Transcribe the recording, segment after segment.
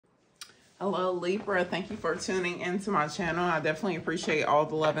Hello, Libra. Thank you for tuning into my channel. I definitely appreciate all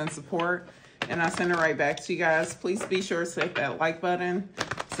the love and support, and I send it right back to you guys. Please be sure to hit that like button,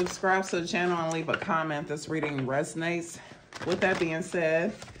 subscribe to the channel, and leave a comment this reading resonates. With that being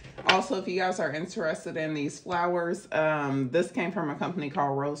said, also, if you guys are interested in these flowers, this came from a company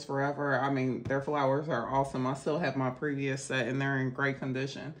called Rose Forever. I mean, their flowers are awesome. I still have my previous set, and they're in great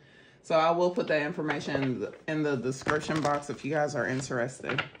condition. So I will put that information in the description box if you guys are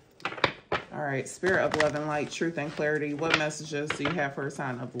interested. All right, Spirit of Love and Light, Truth and Clarity. What messages do you have for a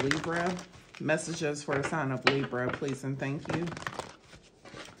sign of Libra? Messages for a sign of Libra, please and thank you.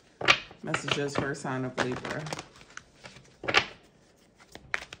 Messages for a sign of Libra.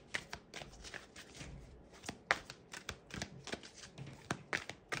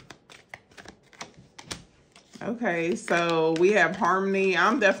 Okay, so we have harmony.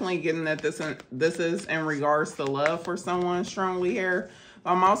 I'm definitely getting that this is in regards to love for someone strongly here.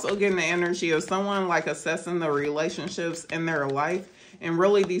 I'm also getting the energy of someone like assessing the relationships in their life and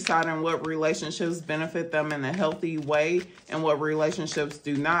really deciding what relationships benefit them in a healthy way and what relationships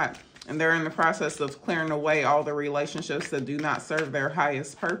do not. And they're in the process of clearing away all the relationships that do not serve their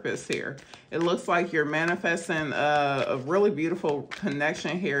highest purpose here. It looks like you're manifesting a really beautiful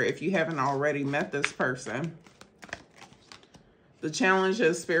connection here if you haven't already met this person. The challenge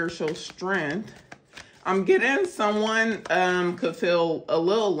is spiritual strength. I'm getting someone could feel a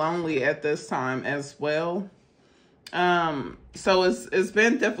little lonely at this time as well. So it's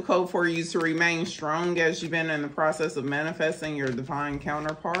been difficult for you to remain strong as you've been in the process of manifesting your divine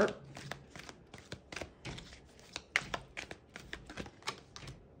counterpart.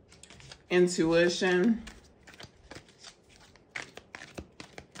 Intuition.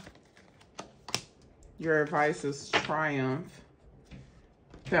 Your advice is triumph.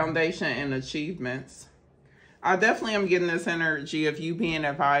 Foundation and achievements. I definitely am getting this energy of you being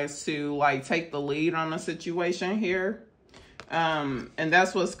advised to like take the lead on a situation here. And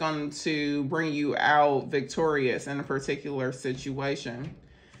that's what's going to bring you out victorious in a particular situation.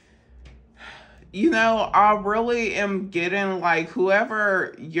 You know, I really am getting like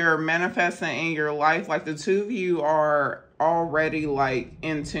whoever you're manifesting in your life, like the two of you are already like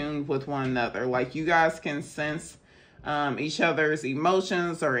in tune with one another. Like you guys can sense each other's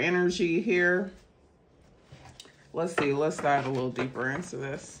emotions or energy here. Let's see, let's dive a little deeper into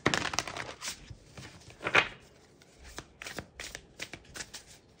this.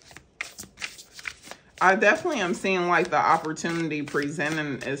 I definitely am seeing like the opportunity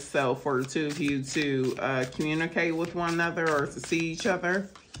presenting itself for the two of you to communicate with one another or to see each other.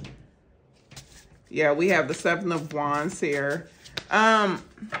 Yeah, we have the Seven of Wands here. And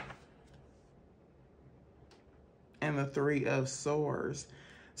the Three of Swords.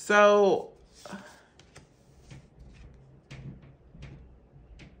 So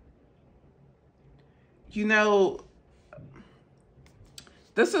you know,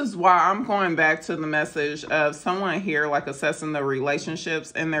 this is why I'm going back to the message of someone here like assessing the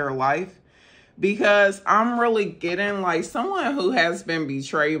relationships in their life, because I'm really getting like someone who has been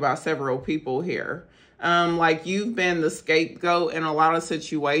betrayed by several people here. Like you've been the scapegoat in a lot of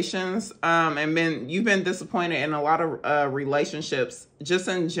situations, and you've been disappointed in a lot of relationships just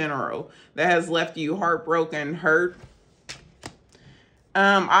in general that has left you heartbroken, hurt.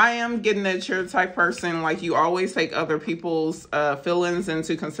 I am getting that you're the type person, like you always take other people's feelings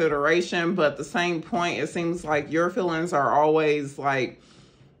into consideration, but at the same point, it seems like your feelings are always like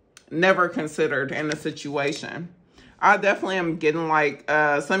never considered in a situation. I definitely am getting like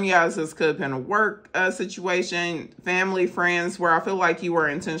some of you guys, this could have been a work situation, family, friends, where I feel like you were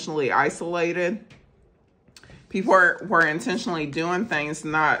intentionally isolated. People were intentionally doing things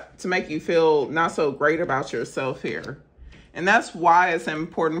not to make you feel not so great about yourself here. And that's why it's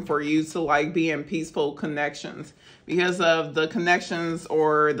important for you to like be in peaceful connections, because of the connections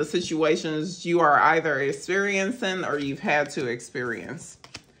or the situations you are either experiencing or you've had to experience.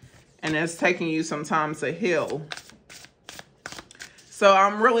 And it's taking you some time to heal. So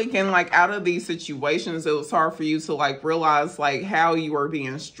I'm really getting like out of these situations, it was hard for you to like realize like how you are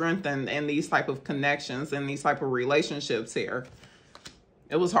being strengthened in these type of connections and these type of relationships here.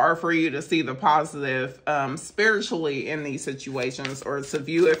 It was hard for you to see the positive spiritually in these situations, or to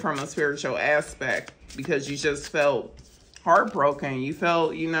view it from a spiritual aspect, because you just felt heartbroken. You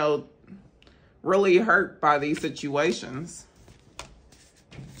felt, you know, really hurt by these situations.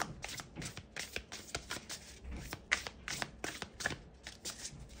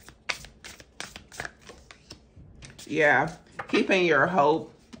 Yeah, keeping your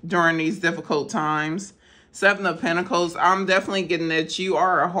hope during these difficult times. Seven of Pentacles, I'm definitely getting that you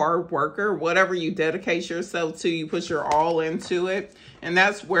are a hard worker. Whatever you dedicate yourself to, you put your all into it. And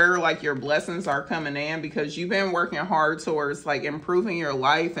that's where like your blessings are coming in, because you've been working hard towards like improving your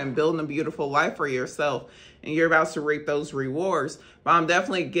life and building a beautiful life for yourself. And you're about to reap those rewards. But I'm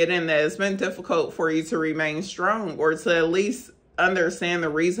definitely getting that it's been difficult for you to remain strong, or to at least understand the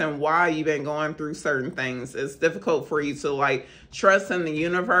reason why you've been going through certain things. It's difficult for you to like trust in the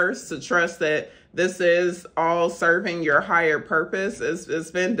universe, to trust that this is all serving your higher purpose.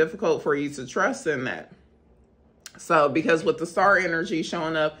 It's been difficult for you to trust in that. So because with the star energy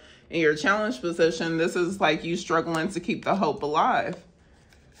showing up in your challenge position, this is like you struggling to keep the hope alive.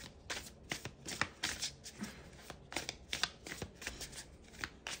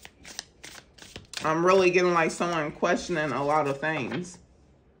 I'm really getting like someone questioning a lot of things.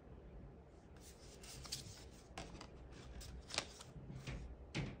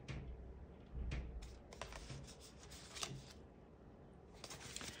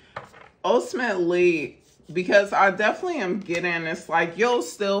 Ultimately, because I definitely am getting, it's like you'll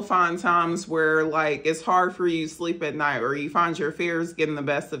still find times where like it's hard for you to sleep at night, or you find your fears getting the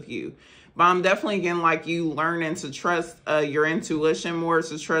best of you. But I'm definitely getting like you learning to trust your intuition more,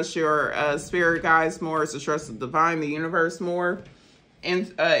 to trust your spirit guides more, to trust the divine, the universe more,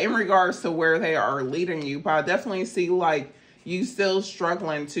 and in regards to where they are leading you. But I definitely see like you still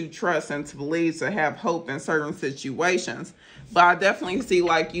struggling to trust and to believe, to have hope in certain situations. But I definitely see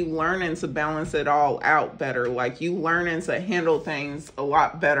like you learning to balance it all out better. Like you learning to handle things a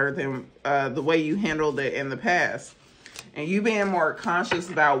lot better than the way you handled it in the past. And you being more conscious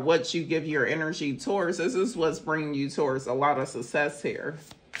about what you give your energy towards. This is what's bringing you towards a lot of success here.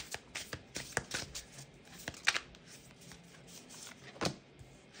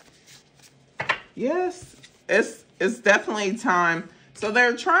 Yes, it's definitely time. So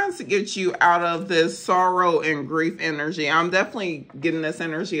they're trying to get you out of this sorrow and grief energy. I'm definitely getting this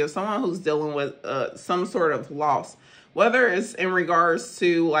energy of someone who's dealing with some sort of loss. Whether it's in regards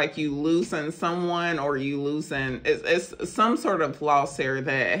to like you losing someone, or you losing, it's some sort of loss here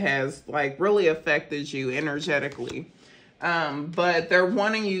that has like really affected you energetically. But they're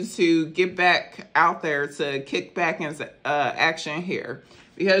wanting you to get back out there, to kick back into action here,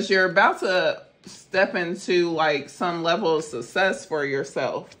 because you're about to step into like some level of success for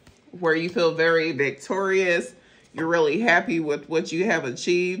yourself, where you feel very victorious. You're really happy with what you have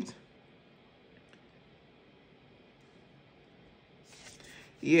achieved.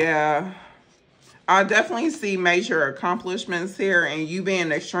 Yeah, I definitely see major accomplishments here, and you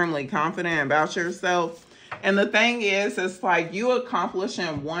being extremely confident about yourself. And the thing is, it's like you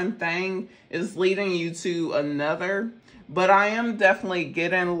accomplishing one thing is leading you to another. But I am definitely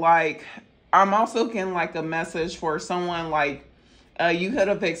getting like, I'm also getting like a message for someone like you could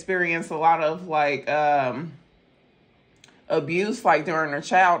have experienced a lot of like abuse like during a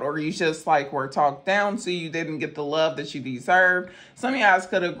child, or you just like were talked down to, you didn't get the love that you deserved. Some of you guys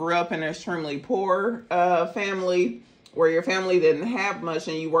could have grew up in an extremely poor family, where your family didn't have much,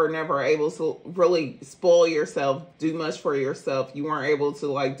 and you were never able to really spoil yourself, do much for yourself. You weren't able to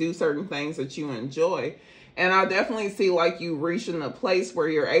like do certain things that you enjoy. And I definitely see like you reaching a place where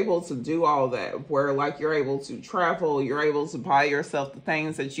you're able to do all that, where like you're able to travel, you're able to buy yourself the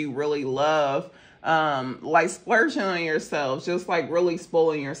things that you really love, like splurging on yourself, just like really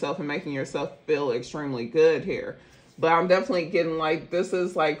spoiling yourself and making yourself feel extremely good here. But I'm definitely getting like this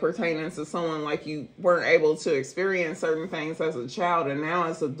is like pertaining to someone like you weren't able to experience certain things as a child, and now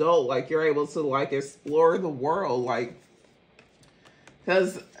as an adult, like you're able to like explore the world, like,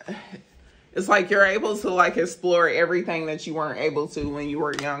 because it's like you're able to like explore everything that you weren't able to when you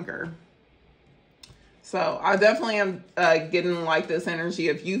were younger. So I definitely am getting like this energy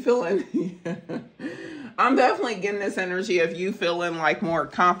of you feeling, I'm definitely getting this energy of you feeling like more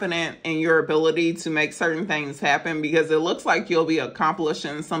confident in your ability to make certain things happen, because it looks like you'll be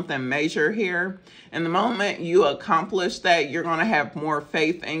accomplishing something major here. And the moment you accomplish that, you're going to have more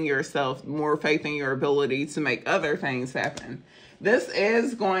faith in yourself, more faith in your ability to make other things happen. This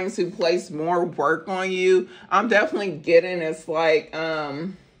is going to place more work on you. I'm definitely getting it's like,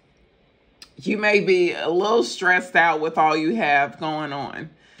 you may be a little stressed out with all you have going on,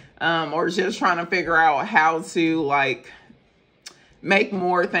 or just trying to figure out how to like make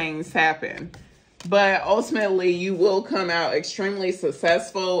more things happen. But ultimately, you will come out extremely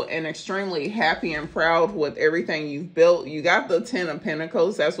successful and extremely happy and proud with everything you've built. You got the 10 of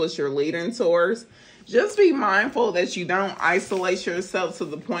Pentacles. That's what you're leading towards. Just be mindful that you don't isolate yourself to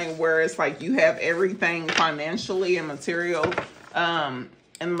the point where it's like you have everything financially and material,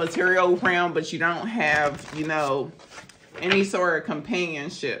 in the material realm, but you don't have, you know, any sort of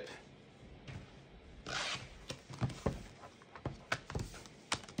companionship.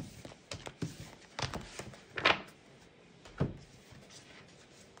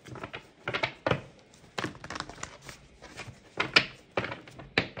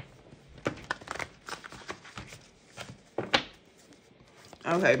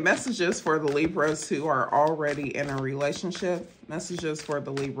 Okay, messages for the Libras who are already in a relationship. Messages for the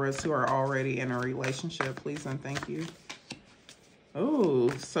Libras who are already in a relationship, please and thank you. Oh,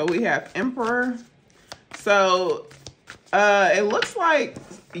 so we have Emperor. So it looks like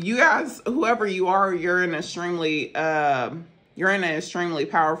you guys, whoever you are, you're in an extremely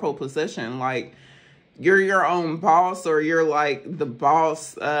powerful position. Like, you're your own boss, or you're like the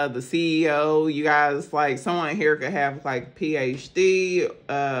boss, the CEO. You guys, like, someone here could have like PhD,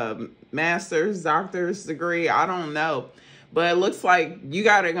 master's, doctor's degree. I don't know. But it looks like you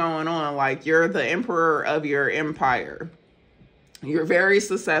got it going on. Like, you're the emperor of your empire. You're very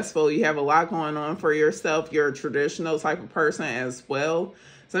successful. You have a lot going on for yourself. You're a traditional type of person as well.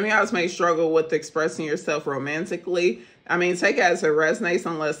 Some of you guys may struggle with expressing yourself romantically. I mean, take it as it resonates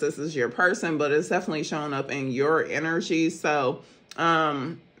unless this is your person, but it's definitely showing up in your energy. So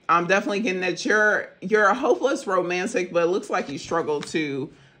I'm definitely getting that you're a hopeless romantic, but it looks like you struggle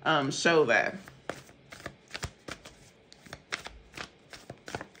to show that.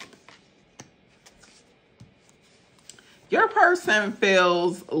 Your person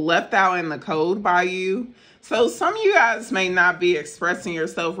feels left out in the cold by you. So some of you guys may not be expressing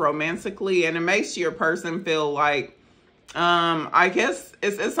yourself romantically, and it makes your person feel like, I guess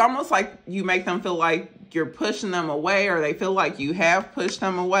it's almost like you make them feel like you're pushing them away, or they feel like you have pushed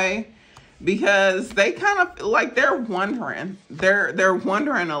them away, because they kind of like they're wondering. They're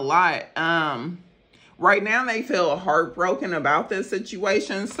wondering a lot. Right now they feel heartbroken about this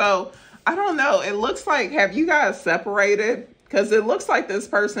situation. So I don't know. It looks like, have you guys separated? Because it looks like this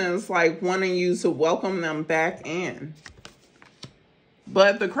person is like wanting you to welcome them back in.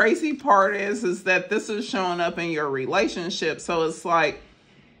 But the crazy part is that this is showing up in your relationship. So it's like,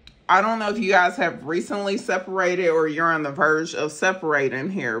 I don't know if you guys have recently separated or you're on the verge of separating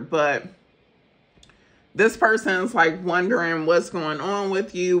here. But this person is like wondering what's going on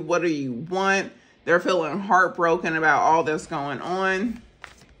with you. What do you want? They're feeling heartbroken about all this going on.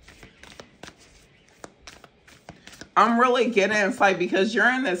 I'm really getting insight because you're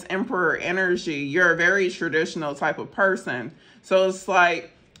in this emperor energy. You're a very traditional type of person. So it's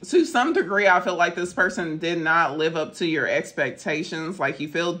like, to some degree, I feel like this person did not live up to your expectations. Like, you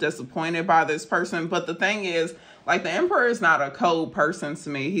feel disappointed by this person. But the thing is, like, the emperor is not a cold person to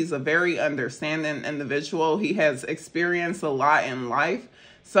me. He's a very understanding individual. He has experienced a lot in life.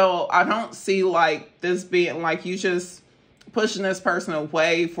 So I don't see like this being like you just pushing this person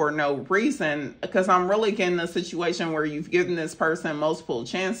away for no reason, because I'm really getting a situation where you've given this person multiple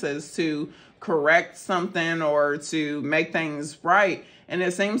chances to correct something or to make things right. And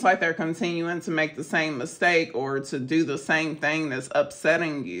it seems like they're continuing to make the same mistake or to do the same thing that's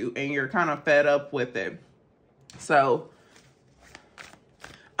upsetting you, and you're kind of fed up with it. So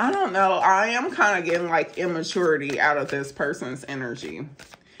I don't know. I am kind of getting like immaturity out of this person's energy,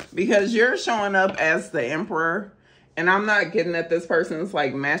 because you're showing up as the emperor. And I'm not getting that this person is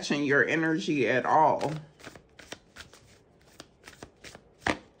like matching your energy at all.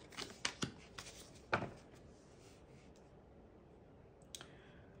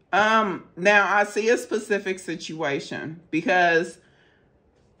 Now I see a specific situation, because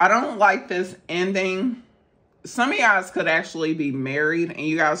I don't like this ending. Some of you guys could actually be married and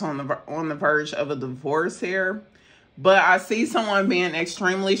you guys on the verge of a divorce here. But I see someone being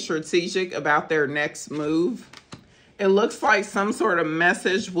extremely strategic about their next move. It looks like some sort of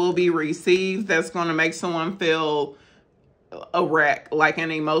message will be received that's going to make someone feel a wreck, like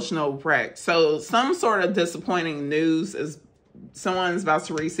an emotional wreck. So some sort of disappointing news is someone is about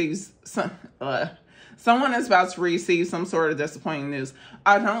to receive some sort of disappointing news.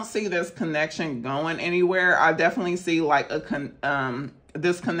 I don't see this connection going anywhere. I definitely see like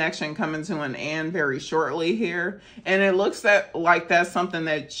this connection coming to an end very shortly here. And it looks like that's something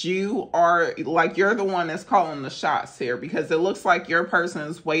that you are, like, you're the one that's calling the shots here, because it looks like your person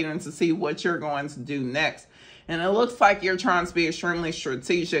is waiting to see what you're going to do next. And it looks like you're trying to be extremely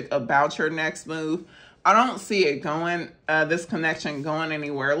strategic about your next move. I don't see it going, this connection going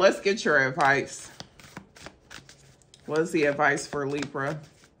anywhere. Let's get your advice. What is the advice for Libra?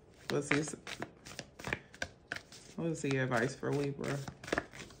 What is the advice for Libra?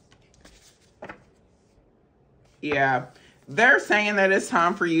 Yeah, they're saying that it's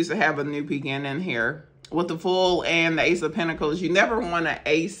time for you to have a new beginning here. With the Fool and the Ace of Pentacles, you never want to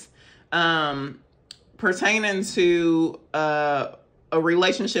ace pertaining to a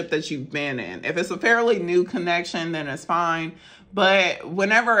relationship that you've been in. If it's a fairly new connection, then it's fine. But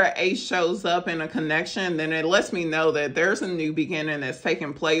whenever an ace shows up in a connection, then it lets me know that there's a new beginning that's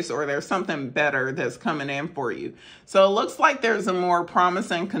taking place, or there's something better that's coming in for you. So it looks like there's a more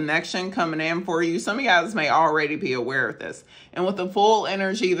promising connection coming in for you. Some of you guys may already be aware of this. And with the full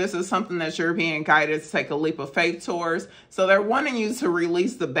energy, this is something that you're being guided to take a leap of faith towards. So they're wanting you to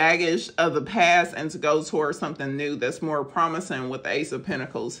release the baggage of the past and to go towards something new that's more promising with the Ace of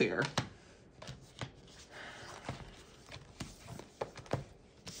Pentacles here.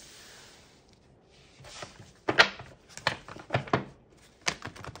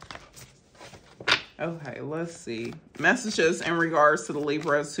 Okay, let's see. Messages in regards to the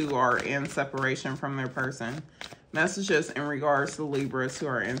Libras who are in separation from their person. Messages in regards to the Libras who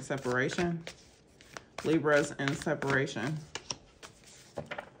are in separation. Libras in separation.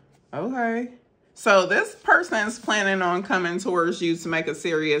 Okay. So this person is planning on coming towards you to make a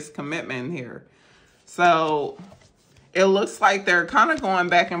serious commitment here. So it looks like they're kind of going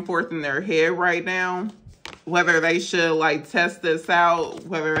back and forth in their head right now, whether they should like test this out,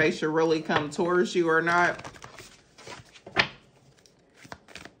 whether they should really come towards you or not.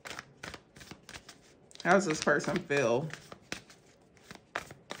 How does this person feel?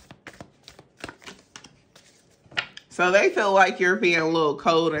 So they feel like you're being a little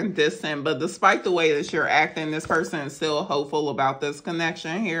cold and distant, but despite the way that you're acting, this person is still hopeful about this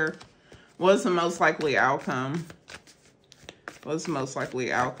connection here. What's the most likely outcome? What's the most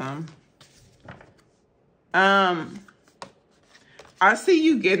likely outcome? I see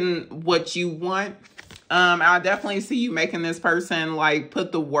you getting what you want. I definitely see you making this person like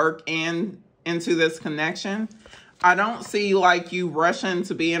put the work into this connection. I don't see like you rushing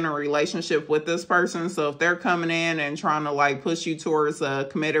to be in a relationship with this person. So if they're coming in and trying to like push you towards a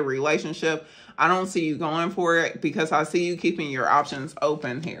committed relationship, I don't see you going for it, because I see you keeping your options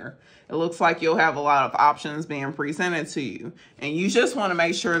open here. It looks like you'll have a lot of options being presented to you. And you just want to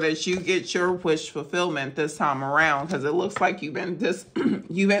make sure that you get your wish fulfillment this time around, because it looks like you've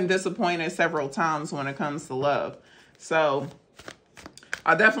been disappointed several times when it comes to love. So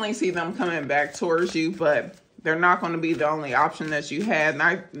I definitely see them coming back towards you, but they're not going to be the only option that you had.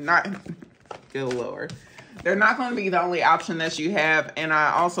 Good Lord. They're not going to be the only option that you have. And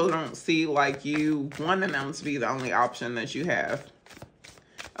I also don't see like you wanting them to be the only option that you have.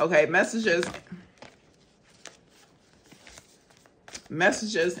 Okay, messages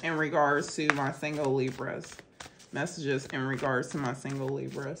in regards to my single Libras. Messages in regards to my single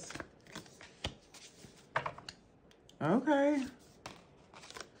Libras. Okay.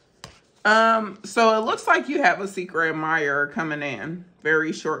 So it looks like you have a secret admirer coming in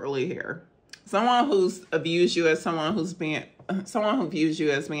very shortly here. Someone who's views you as someone who views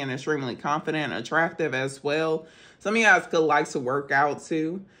you as being extremely confident, attractive as well. Some of you guys could like to work out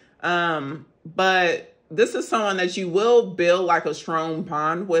too. But this is someone that you will build like a strong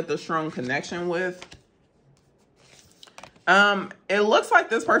bond with, a strong connection with. It looks like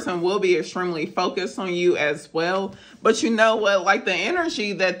this person will be extremely focused on you as well. But you know what? Like the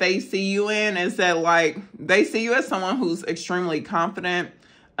energy that they see you in is that like they see you as someone who's extremely confident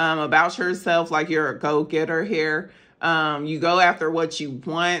about yourself. Like you're a go-getter here. You go after what you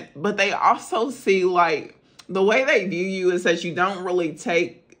want. But they also see like the way they view you is that you don't really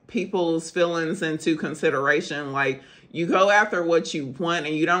take people's feelings into consideration. Like you go after what you want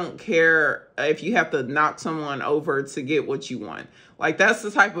and you don't care if you have to knock someone over to get what you want. Like that's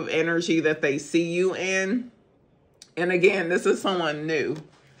the type of energy that they see you in. And again, this is someone new.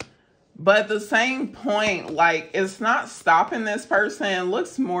 But at the same point, like it's not stopping this person. It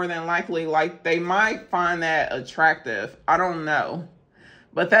looks more than likely like they might find that attractive. I don't know.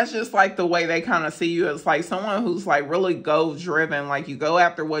 But that's just like the way they kind of see you. It's like someone who's like really goal driven. Like you go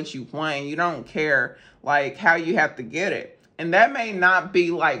after what you want and you don't care like how you have to get it. And that may not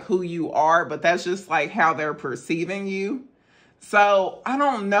be like who you are, but that's just like how they're perceiving you. So I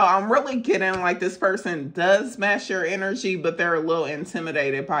don't know. I'm really getting like this person does match your energy, but they're a little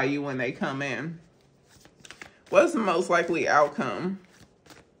intimidated by you when they come in. What's the most likely outcome?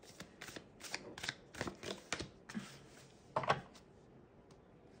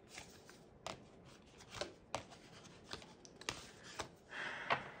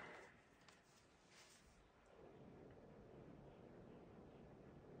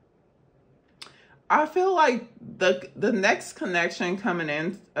 I feel like the next connection coming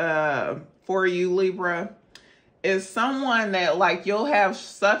in for you, Libra, is someone that like you'll have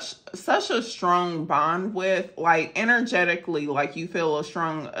such a strong bond with, like energetically, like you feel a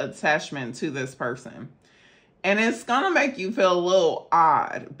strong attachment to this person. And it's going to make you feel a little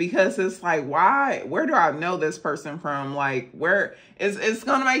odd because it's like, where do I know this person from? Like it's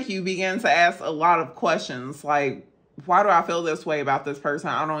going to make you begin to ask a lot of questions. Like, why do I feel this way about this person?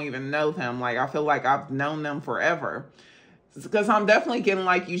 I don't even know them. Like, I feel like I've known them forever. Because I'm definitely getting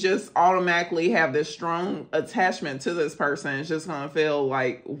like you just automatically have this strong attachment to this person. It's just going to feel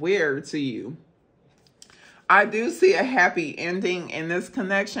like weird to you. I do see a happy ending in this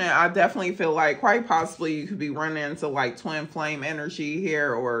connection. I definitely feel like quite possibly you could be running into like twin flame energy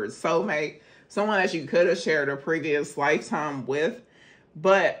here, or soulmate, someone that you could have shared a previous lifetime with.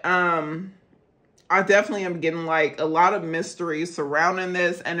 But I definitely am getting like a lot of mystery surrounding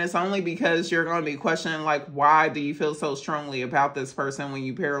this, and it's only because you're going to be questioning like, why do you feel so strongly about this person when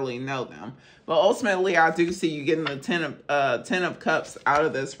you barely know them? But ultimately, I do see you getting the 10 of Cups out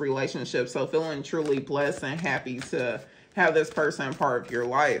of this relationship. So feeling truly blessed and happy to have this person part of your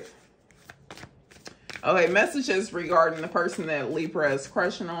life. Okay, messages regarding the person that Libra is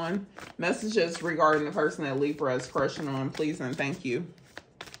crushing on. Messages regarding the person that Libra is crushing on, please and thank you.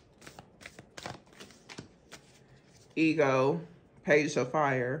 Ego, Page of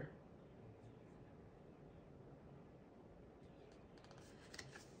Fire.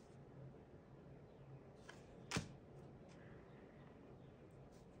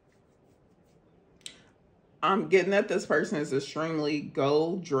 I'm getting that this person is extremely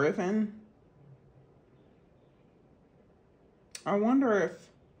goal-driven. I wonder if,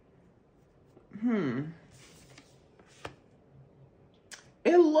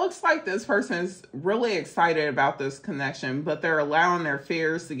 it looks like this person is really excited about this connection, but they're allowing their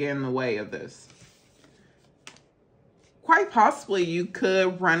fears to get in the way of this. Quite possibly you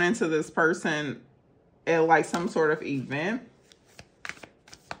could run into this person at like some sort of event.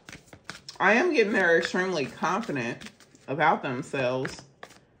 I am getting they're extremely confident about themselves.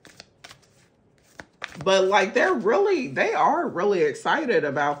 But like they are really excited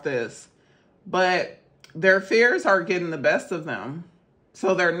about this. But their fears are getting the best of them.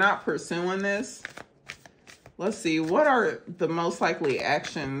 So they're not pursuing this. Let's see. What are the most likely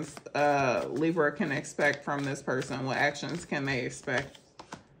actions Libra can expect from this person? What actions can they expect?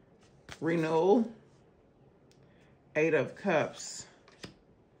 Renewal. 8 of Cups.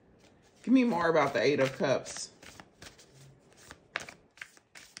 Give me more about the 8 of Cups.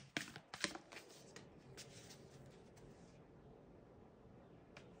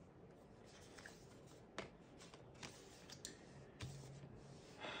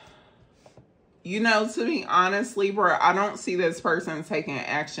 You know, to be honest, Libra, I don't see this person taking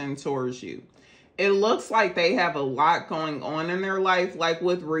action towards you. It looks like they have a lot going on in their life. Like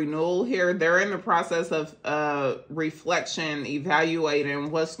with renewal here, they're in the process of reflection,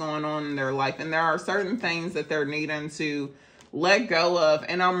 evaluating what's going on in their life. And there are certain things that they're needing to let go of.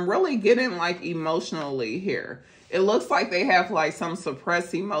 And I'm really getting like emotionally here. It looks like they have like some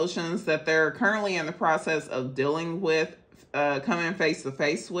suppressed emotions that they're currently in the process of dealing with. Coming face to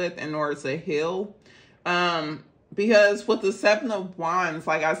face with in order to heal. Because with the 7 of Wands,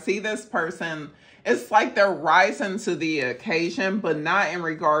 like I see this person, it's like they're rising to the occasion, but not in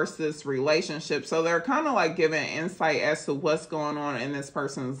regards to this relationship. So they're kind of like giving insight as to what's going on in this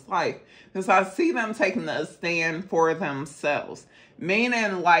person's life. Because I see them taking a stand for themselves.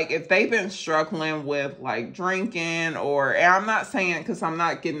 Meaning like if they've been struggling with like drinking or, and I'm not saying because I'm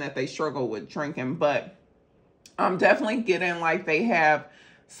not getting that they struggle with drinking, but I'm definitely getting like they have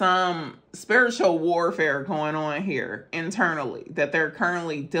some spiritual warfare going on here internally that they're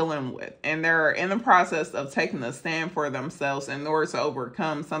currently dealing with. And they're in the process of taking a stand for themselves in order to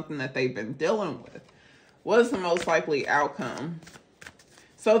overcome something that they've been dealing with. What is the most likely outcome?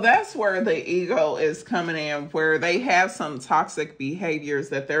 So that's where the ego is coming in, where they have some toxic behaviors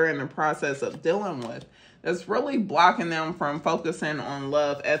that they're in the process of dealing with. That's really blocking them from focusing on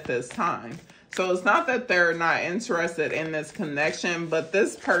love at this time. So it's not that they're not interested in this connection, but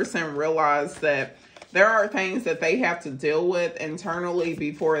this person realized that there are things that they have to deal with internally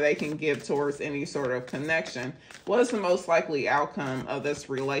before they can give towards any sort of connection. What is the most likely outcome of this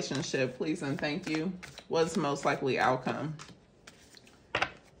relationship? Please and thank you. What is the most likely outcome?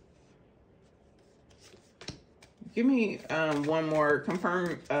 Give me one more.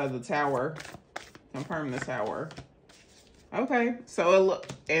 Confirm the Tower. Confirm the Tower. Okay, so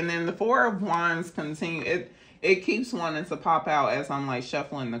and then the 4 of Wands continue. It keeps wanting to pop out as I'm like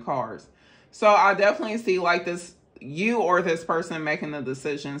shuffling the cards. So I definitely see like this, you or this person making a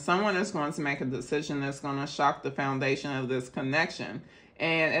decision. Someone is going to make a decision that's going to shock the foundation of this connection.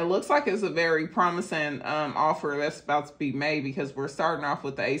 And it looks like it's a very promising offer that's about to be made, because we're starting off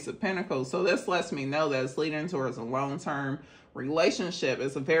with the Ace of Pentacles. So this lets me know that it's leading towards a long-term relationship.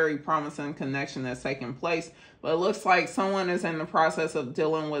 It's a very promising connection that's taking place. But it looks like someone is in the process of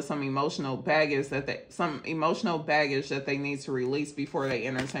dealing with some emotional baggage that they need to release before they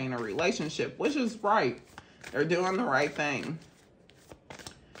entertain a relationship, which is right. They're doing the right thing.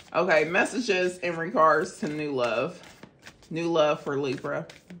 Okay, messages in regards to new love. New love for Libra.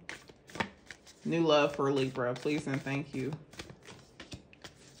 New love for Libra, please and thank you.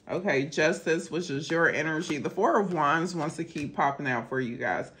 Okay, justice, which is your energy. The Four of Wands wants to keep popping out for you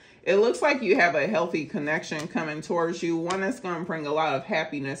guys. It looks like you have a healthy connection coming towards you. One that's going to bring a lot of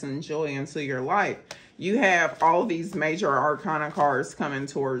happiness and joy into your life. You have all these major arcana cards coming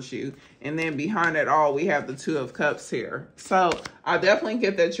towards you. And then behind it all, we have the Two of Cups here. So I definitely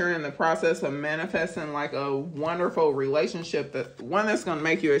get that you're in the process of manifesting like a wonderful relationship. One that's going to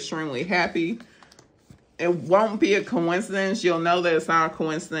make you extremely happy. It won't be a coincidence. You'll know that it's not a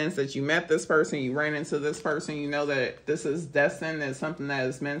coincidence that you met this person, you ran into this person. You know that this is destined. It's something that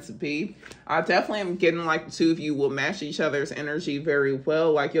is meant to be. I definitely am getting like the two of you will match each other's energy very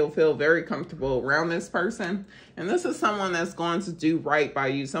well. Like you'll feel very comfortable around this person. And this is someone that's going to do right by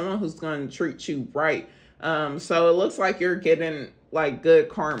you. Someone who's going to treat you right. So it looks like you're getting like good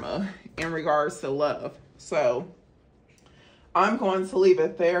karma in regards to love. So I'm going to leave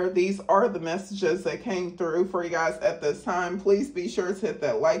it there. These are the messages that came through for you guys at this time. Please be sure to hit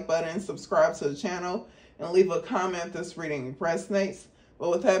that like button, subscribe to the channel, and leave a comment if this reading resonates.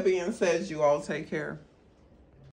 But with that being said, you all take care.